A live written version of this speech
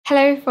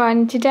Hello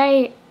everyone,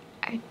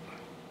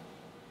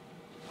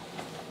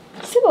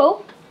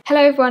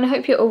 Hello everyone, I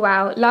hope you're all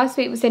well. Last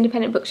week was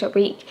Independent Bookshop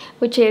Week,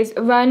 which is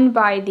run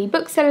by the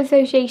Bookseller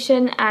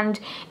Association and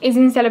is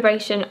in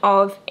celebration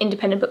of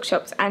independent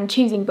bookshops and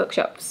choosing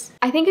bookshops.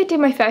 I think I did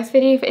my first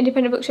video for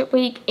Independent Bookshop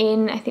Week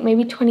in, I think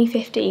maybe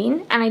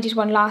 2015, and I did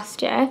one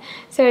last year.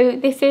 So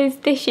this is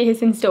this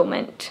year's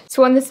instalment.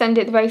 So on the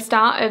Sunday at the very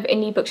start of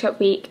Indie Bookshop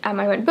Week, I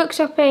went book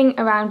shopping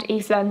around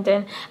East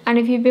London, and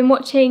if you've been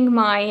watching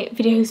my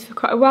videos for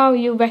quite a while,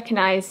 you'll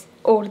recognise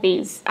all of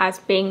these as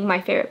being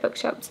my favourite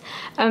bookshops.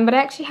 But I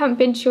actually haven't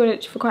been to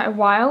Shoreditch for quite a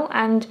while,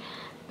 and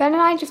Ben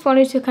and I just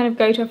wanted to kind of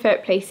go to our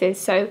favourite places,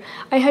 so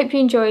I hope you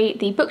enjoy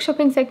the book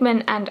shopping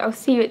segment and I'll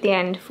see you at the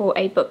end for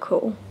a book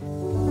haul.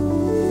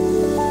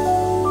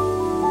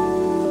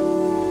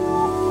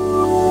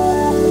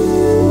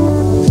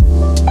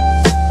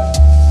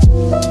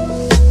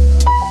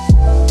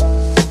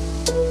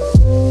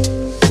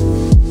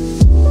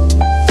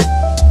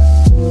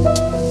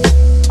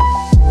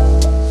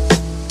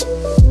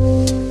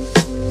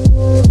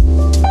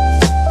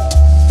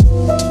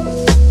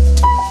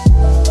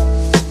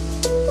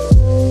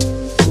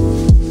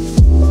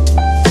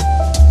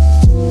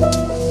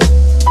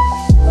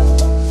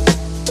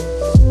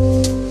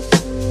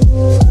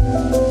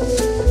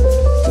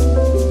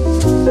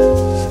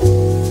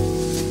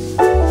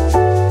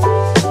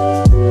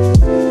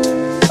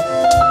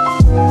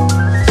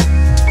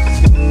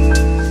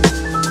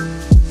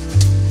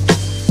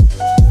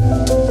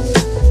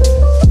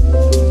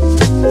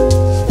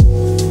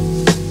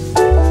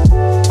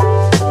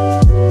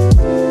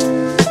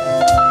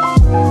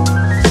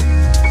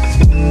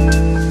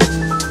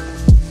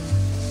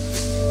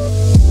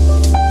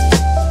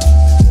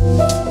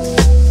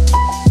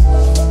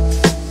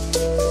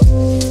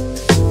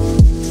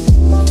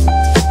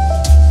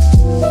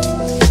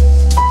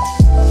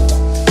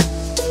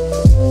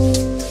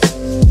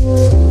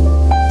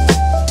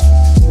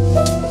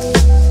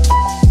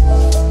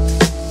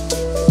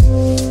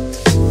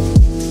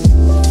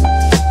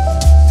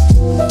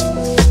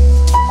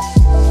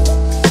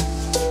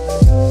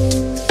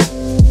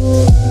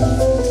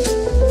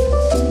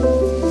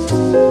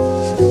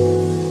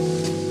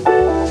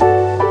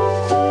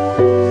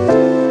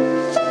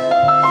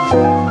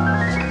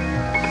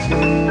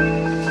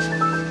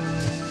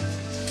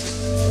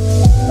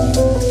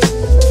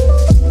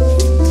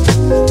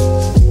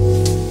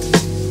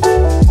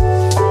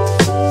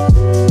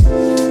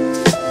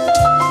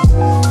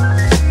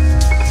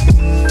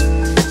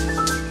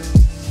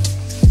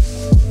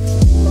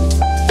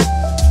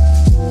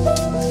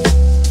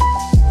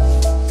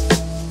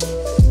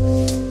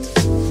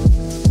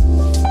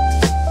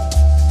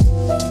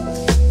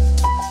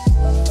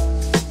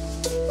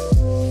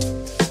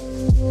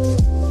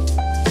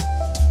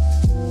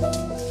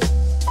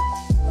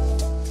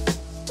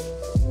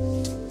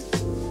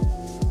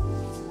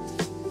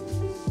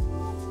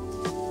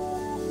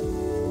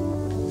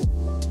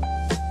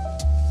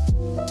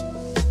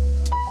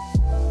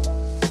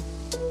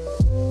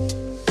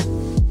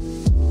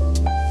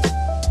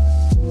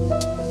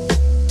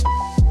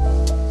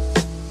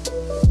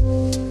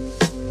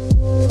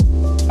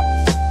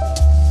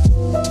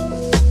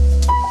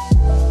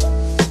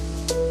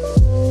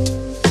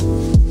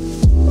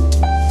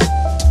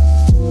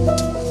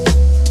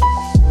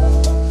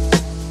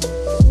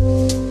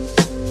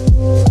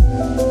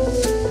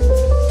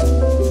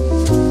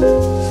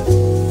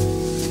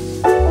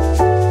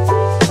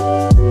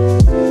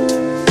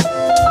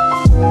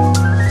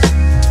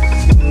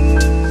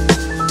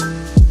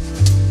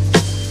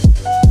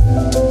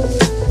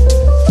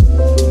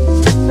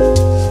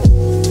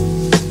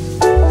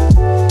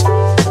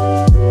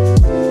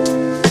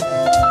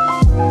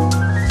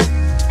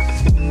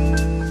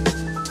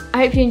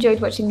 I hope you enjoyed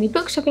watching the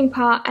book shopping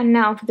part, and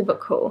now for the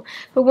book haul.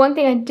 But one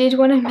thing I did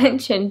want to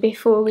mention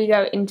before we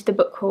go into the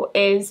book haul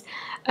is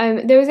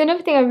there was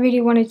another thing I really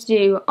wanted to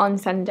do on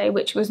Sunday,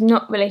 which was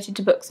not related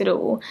to books at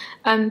all,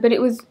 but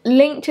it was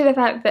linked to the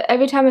fact that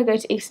every time I go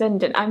to East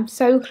London I'm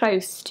so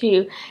close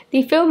to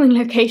the filming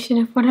location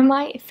of one of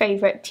my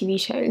favourite TV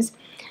shows,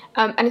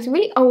 and it's a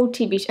really old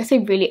TV show. I say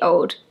really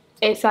old,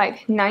 it's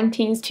like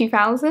 90s,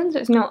 2000s,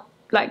 it's not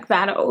like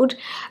that old,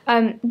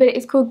 but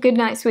it's called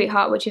Goodnight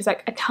Sweetheart, which is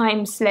like a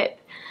time slip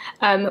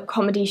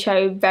comedy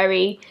show.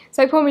 It's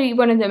like probably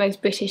one of the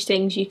most British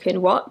things you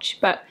can watch,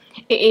 but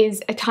it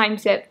is a time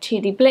slip to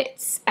the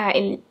Blitz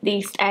in the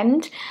East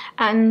End,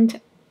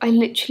 and I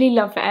literally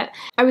love it.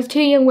 I was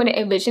too young when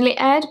it originally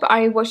aired, but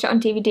I watched it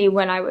on DVD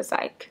when I was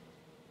like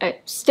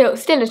still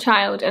a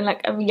child and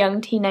like a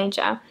young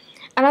teenager,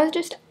 and I was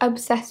just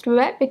obsessed with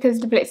it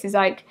because the Blitz is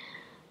like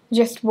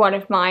just one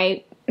of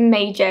my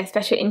major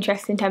special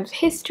interests in terms of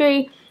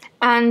history,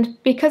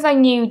 and because I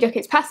knew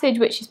Duckett's Passage,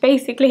 which is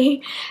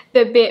basically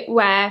the bit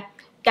where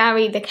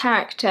Cari, the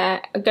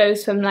character,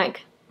 goes from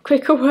like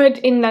Cricklewood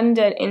in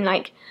London in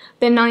like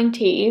the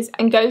 90s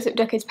and goes up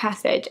Duckett's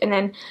Passage and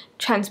then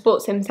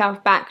transports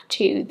himself back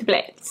to the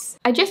Blitz.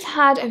 I just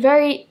had a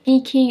very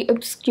geeky,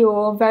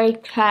 obscure, very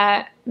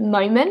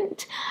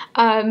moment,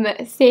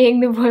 seeing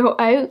the Royal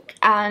Oak.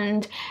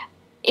 And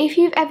if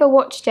you've ever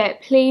watched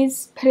it,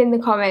 please put in the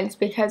comments,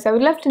 because I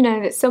would love to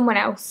know that someone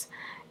else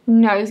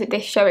knows that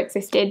this show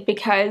existed,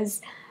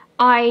 because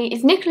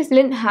it's Nicholas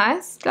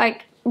Lyndhurst,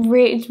 like,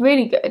 it's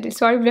really good,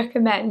 so I would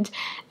recommend.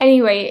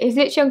 Anyway, it's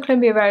literally on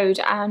Columbia Road,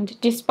 and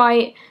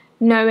despite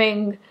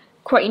knowing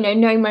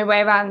my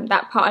way around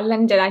that part of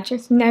London, I'd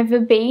just never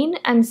been.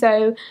 And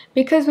so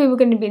because we were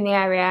going to be in the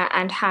area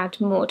and had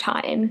more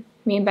time,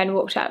 me and Ben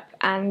walked up,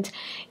 and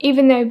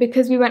even though,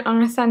 because we went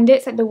on a Sunday,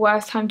 it's like the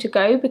worst time to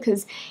go,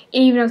 because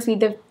even obviously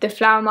the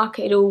flower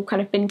market had all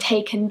kind of been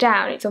taken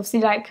down, it's obviously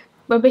like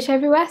rubbish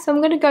everywhere. So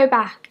I'm going to go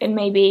back and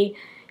maybe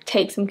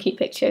take some cute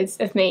pictures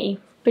of me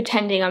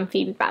pretending I'm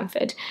Phoebe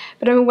Bamford.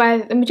 But I'm aware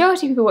that the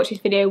majority of people watch this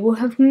video will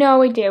have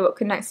no idea what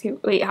Goodnight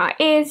Sweetheart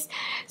is,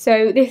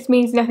 so this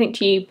means nothing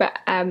to you, but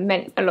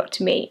meant a lot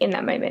to me in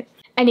that moment.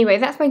 Anyway,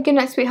 that's my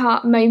Goodnight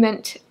Sweetheart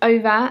moment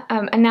over,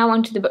 and now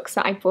on to the books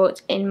that I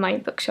bought in my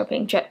book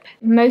shopping trip.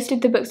 Most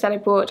of the books that I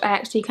bought I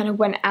actually kind of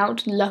went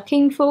out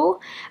looking for,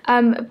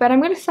 but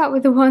I'm going to start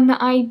with the one that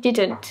I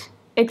didn't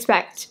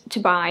expect to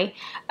buy,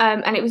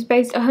 and it was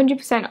based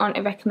 100% on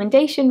a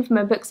recommendation from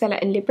a bookseller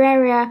in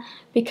Libreria,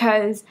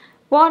 because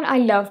one, I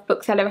love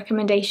bookseller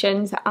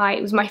recommendations.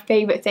 It was my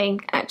favourite thing,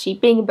 actually,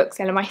 being a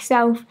bookseller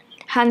myself,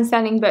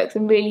 hand-selling books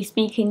and really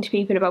speaking to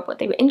people about what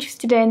they were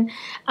interested in.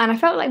 And I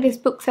felt like this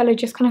bookseller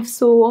just kind of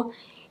saw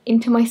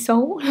into my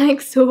soul, like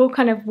saw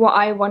kind of what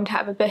I want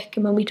out of a book,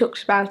 and when we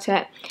talked about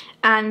it,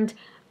 and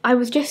I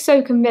was just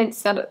so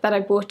convinced that I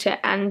bought it.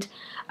 And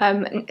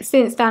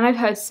since then I've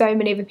heard so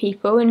many other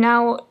people, and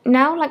now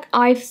like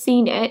I've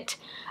seen it,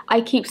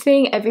 I keep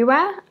seeing it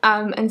everywhere,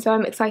 and so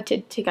I'm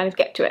excited to kind of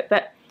get to it.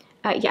 But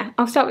yeah,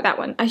 I'll start with that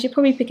one. I should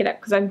probably pick it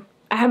up because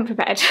I haven't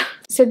prepared.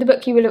 So the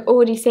book you will have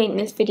already seen in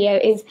this video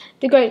is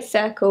The Great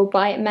Circle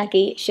by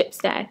Maggie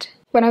Shipstead.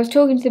 When I was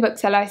talking to the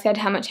bookseller, I said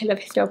how much I love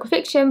historical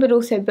fiction, but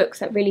also books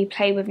that really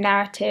play with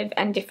narrative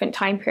and different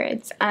time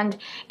periods. And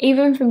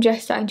even from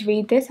just starting to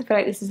read this, I feel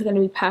like this is going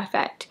to be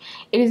perfect.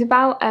 It is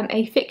about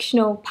a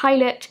fictional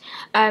pilot,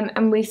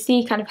 and we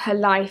see kind of her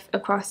life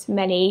across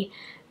many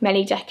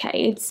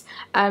decades,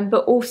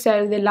 but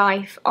also the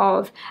life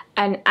of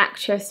an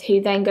actress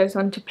who then goes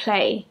on to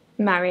play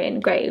Marion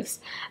Graves.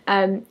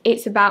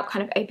 It's about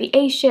kind of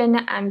aviation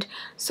and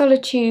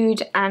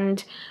solitude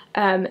and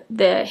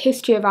the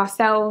history of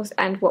ourselves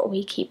and what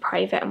we keep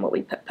private and what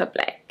we put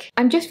public.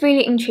 I'm just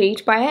really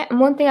intrigued by it, and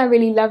one thing I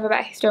really love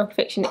about historical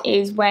fiction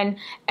is when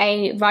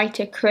a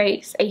writer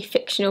creates a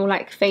fictional,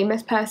 like,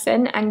 famous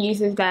person and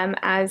uses them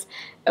as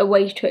a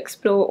way to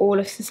explore all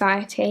of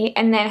society,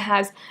 and then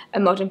has a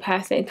modern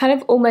person. Kind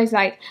of almost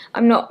like,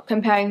 I'm not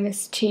comparing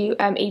this to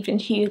Evelyn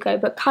Hugo,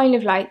 but kind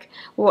of like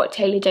what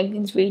Taylor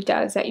Jenkins Reid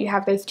does, that you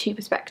have those two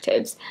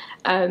perspectives,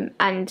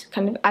 and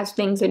kind of as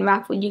things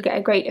unravel you get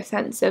a greater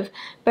sense of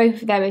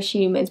both of them as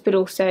humans, but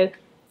also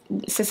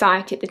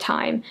society at the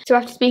time. So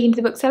after speaking to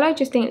the bookseller, I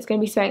just think it's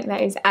going to be something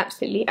that is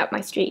absolutely up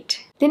my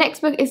street. The next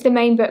book is the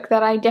main book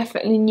that I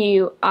definitely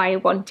knew I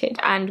wanted,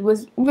 and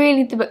was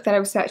really the book that I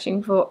was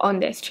searching for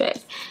on this trip,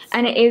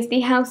 and it is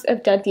The House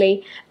of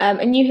Dudley,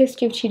 A New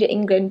History of Tudor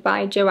England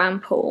by Joanne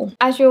Paul.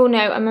 As you all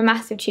know, I'm a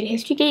massive Tudor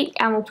history geek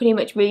and will pretty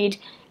much read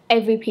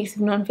every piece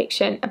of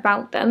non-fiction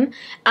about them,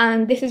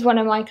 and this is one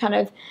of my kind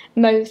of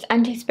most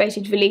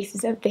anticipated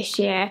releases of this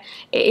year.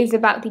 It is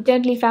about the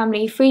Dudley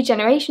family, 3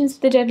 generations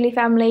of the Dudley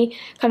family,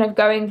 kind of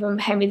going from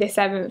Henry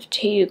VII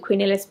to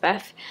Queen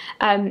Elizabeth,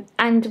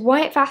 and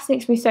why it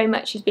fascinates me so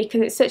much is because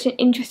it's such an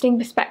interesting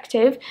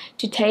perspective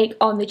to take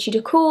on the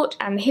Tudor court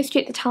and the history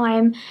at the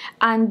time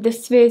and the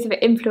spheres of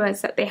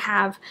influence that they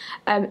have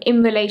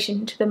in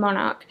relation to the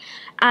monarch.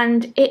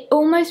 And it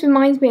almost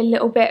reminds me a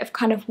little bit of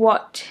kind of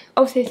what,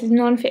 obviously this is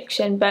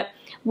non-fiction, but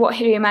what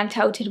Hilary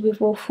Mantel did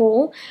with Wolf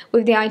Hall,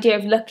 with the idea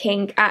of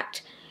looking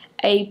at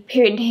a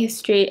period in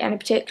history and a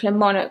particular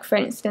monarch, for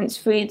instance,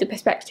 through the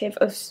perspective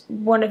of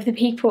one of the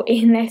people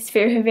in their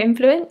sphere of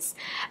influence,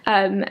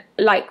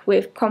 like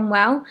with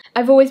Cromwell.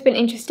 I've always been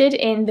interested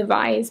in the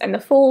rise and the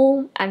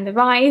fall, and the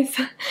rise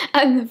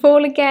and the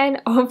fall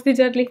again of the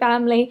Dudley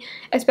family,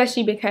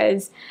 especially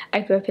because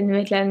I grew up in the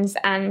Midlands,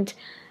 and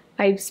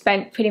I've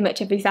spent pretty much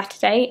every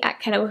Saturday at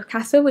Kenilworth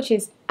Castle, which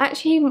is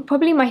actually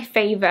probably my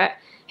favourite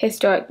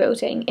historic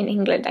building in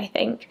England, I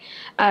think.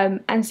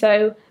 And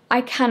so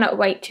I cannot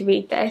wait to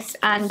read this,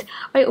 and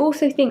I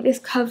also think this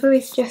cover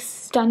is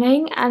just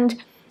stunning,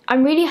 and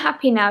I'm really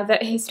happy now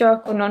that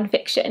historical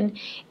non-fiction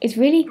is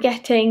really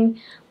getting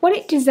what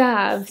it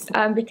deserves,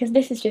 because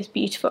this is just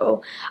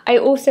beautiful. I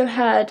also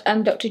heard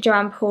Dr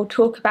Joanne Paul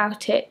talk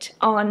about it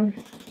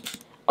on,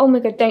 oh my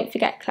god, don't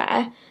forget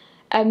Claire,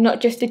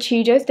 Not Just the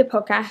Tudors, the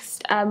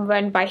podcast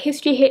run by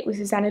History Hit with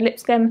Susanna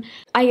Lipscomb.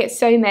 I get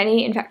so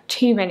many, in fact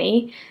too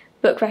many,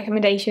 book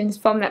recommendations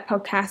from that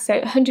podcast,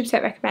 so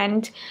 100%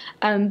 recommend.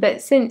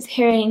 But since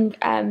hearing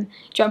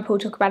John Paul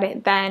talk about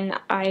it then,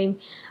 I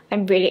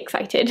I'm really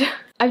excited.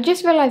 I've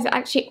just realised that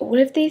actually all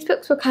of these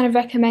books were kind of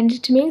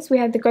recommended to me. So we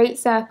have The Great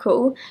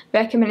Circle,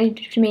 recommended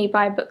to me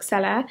by a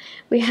bookseller.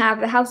 We have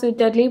The House of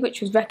Dudley,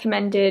 which was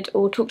recommended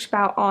or talked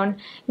about on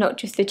Not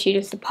Just the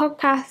Tudors, the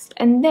podcast.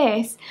 And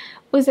this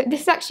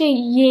is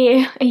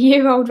actually a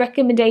year old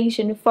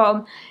recommendation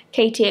from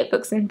Katie at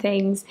Books and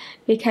Things,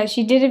 because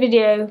she did a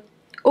video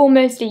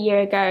almost a year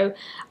ago.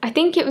 I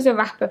think it was a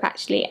wrap up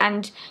actually,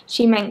 and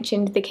she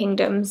mentioned the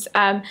kingdoms,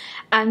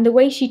 and the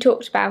way she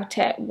talked about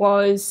it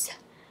was,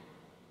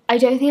 I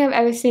don't think I've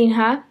ever seen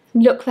her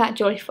look that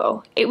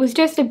joyful. It was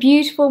just a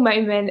beautiful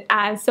moment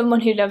as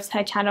someone who loves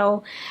her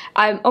channel.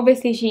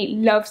 Obviously she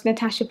loves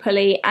Natasha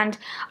Pulley, and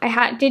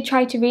I did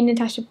try to read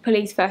Natasha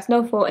Pulley's first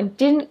novel and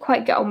didn't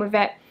quite get on with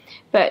it,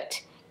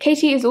 but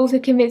Katie has also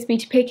convinced me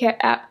to pick it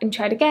up and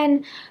try it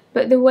again.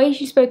 But the way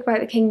she spoke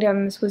about the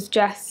kingdoms was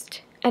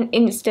just an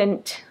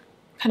instant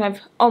kind of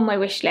on my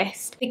wish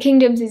list. The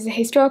Kingdoms is a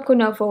historical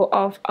novel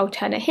of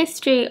alternate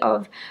history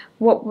of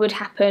what would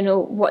happen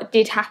or what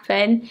did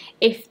happen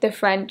if the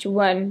French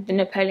won the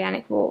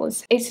Napoleonic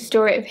Wars. It's a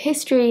story of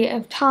history,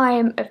 of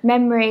time, of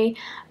memory,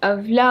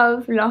 of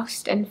love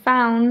lost and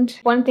found.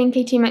 One thing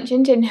Katie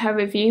mentioned in her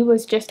review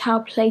was just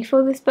how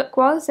playful this book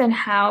was, and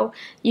how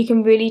you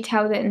can really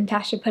tell that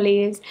Natasha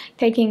Pulley is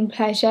taking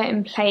pleasure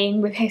in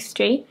playing with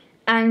history.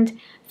 And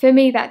for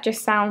me that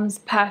just sounds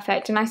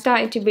perfect, and I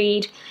started to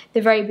read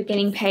the very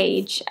beginning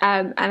page,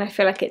 and I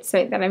feel like it's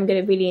something that I'm going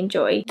to really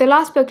enjoy. The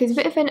last book is a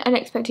bit of an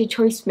unexpected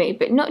choice for me,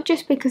 but not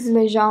just because of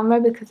the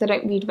genre, because I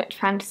don't read much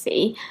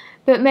fantasy,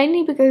 but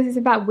mainly because it's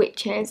about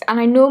witches,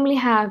 and I normally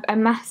have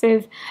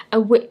a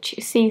witch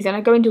season. I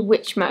go into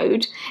witch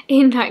mode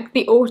in like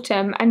the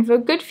autumn, and for a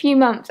good few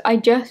months I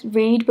just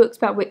read books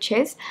about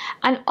witches,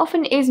 and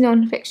often it is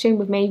non-fiction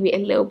with maybe a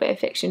little bit of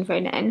fiction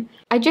thrown in.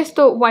 I just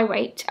thought, why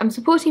wait? I'm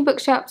supporting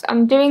bookshops,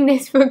 I'm doing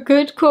this for a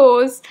good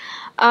cause.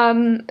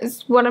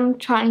 It's what I'm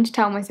trying to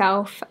tell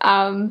myself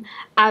as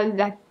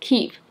I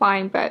keep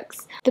buying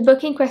books. The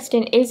book in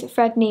question is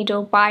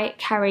Threadneedle by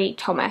Cari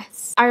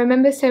Thomas. I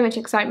remember so much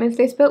excitement for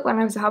this book when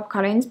I was at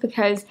HarperCollins,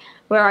 because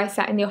where I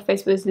sat in the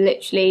office was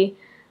literally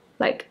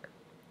like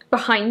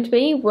behind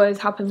me was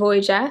Harper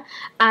Voyager,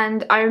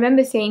 and I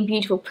remember seeing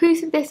beautiful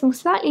proofs of this and was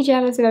slightly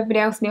jealous of everybody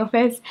else in the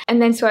office, and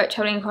then saw it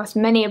travelling across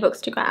many a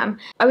bookstagram.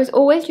 I was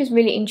always just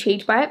really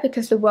intrigued by it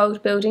because the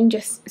world building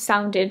just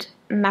sounded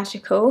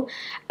magical,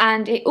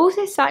 and it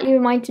also slightly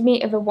reminded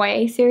me of a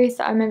YA series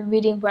that I remember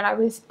reading when I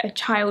was a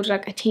child,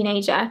 like a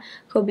teenager,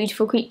 called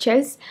Beautiful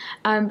Creatures,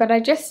 but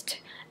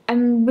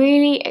I'm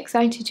really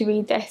excited to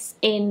read this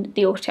in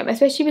the autumn,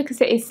 especially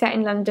because it is set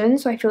in London,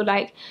 so I feel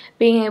like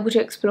being able to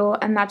explore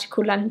a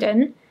magical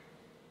London,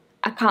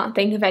 I can't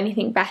think of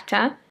anything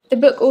better. The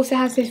book also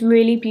has this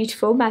really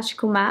beautiful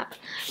magical map,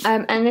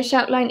 and the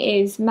shoutline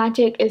is,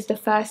 "Magic is the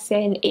first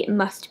sin, it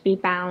must be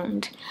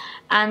bound."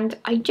 And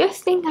I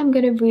just think I'm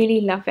going to really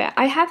love it.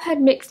 I have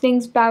heard mixed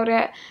things about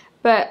it,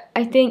 but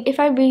I think if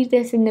I read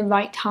this in the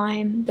right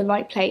time, the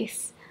right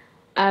place,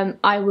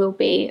 I will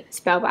be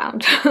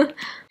spellbound.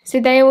 So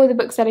they are all the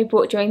books that I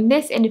bought during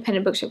this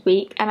independent bookshop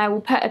week, and I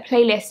will put a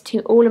playlist to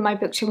all of my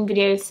book shopping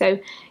videos so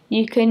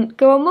you can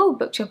go on more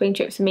book shopping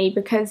trips with me,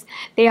 because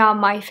they are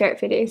my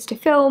favourite videos to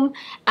film.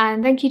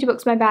 And thank you to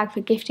Books My Bag for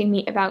gifting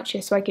me a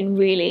voucher so I can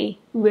really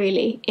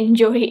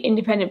enjoy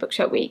independent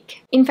bookshop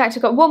week. In fact,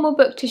 I've got one more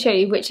book to show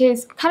you, which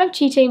is kind of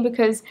cheating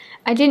because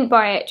I didn't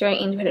buy it during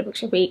independent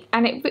bookshop week,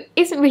 and it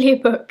isn't really a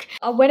book.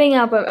 Our wedding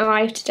album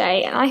arrived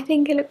today, and I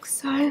think it looks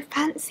so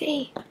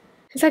fancy.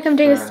 It's like I'm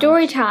doing a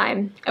story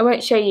time. I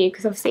won't show you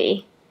because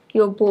obviously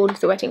you're bored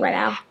of the wedding right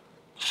now.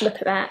 Look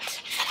at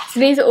that. So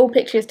these are all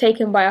pictures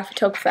taken by our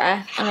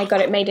photographer, and I got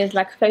it made as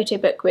like a photo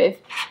book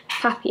with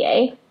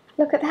papier.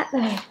 Look at that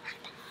though.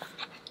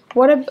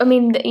 I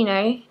mean, you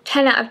know,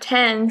 10 out of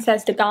 10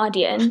 says The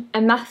Guardian, a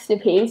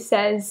masterpiece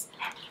says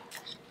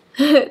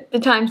the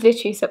Times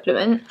Literary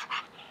Supplement.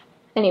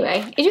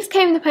 Anyway, it just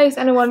came in the post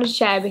and I wanted to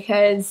share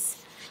because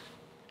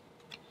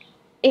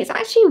it's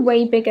actually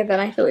way bigger than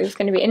I thought it was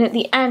going to be. And at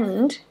the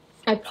end,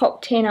 I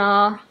popped in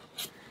our,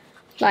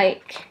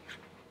 like,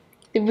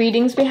 the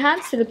readings we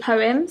had, so the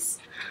poems.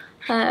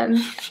 But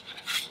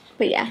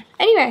yeah,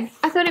 anyway,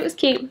 I thought it was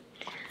cute.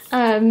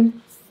 I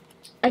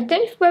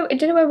don't know where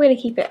I'm going to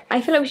keep it.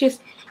 I feel like we should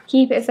just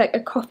keep it as like a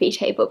coffee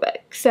table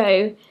book.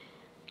 So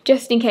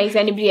just in case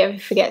anybody ever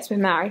forgets we're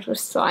married, we'll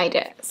slide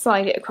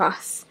it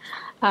across.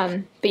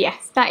 But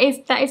yes, that is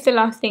the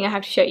last thing I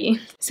have to show you.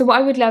 So what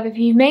I would love, if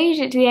you've made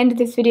it to the end of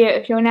this video,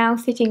 if you're now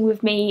sitting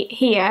with me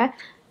here,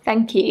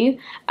 thank you.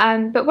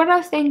 But what I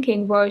was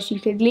thinking was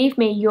you could leave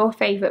me your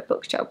favourite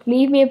bookshop.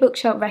 Leave me a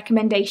bookshop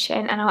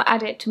recommendation and I'll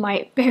add it to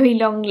my very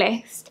long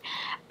list.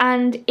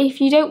 And if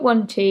you don't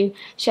want to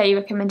share your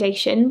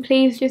recommendation,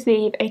 please just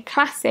leave a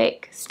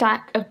classic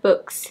stack of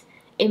books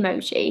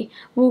emoji.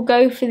 We'll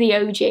go for the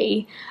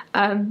OG.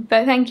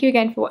 But thank you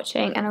again for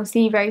watching, and I'll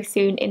see you very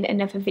soon in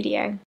another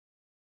video.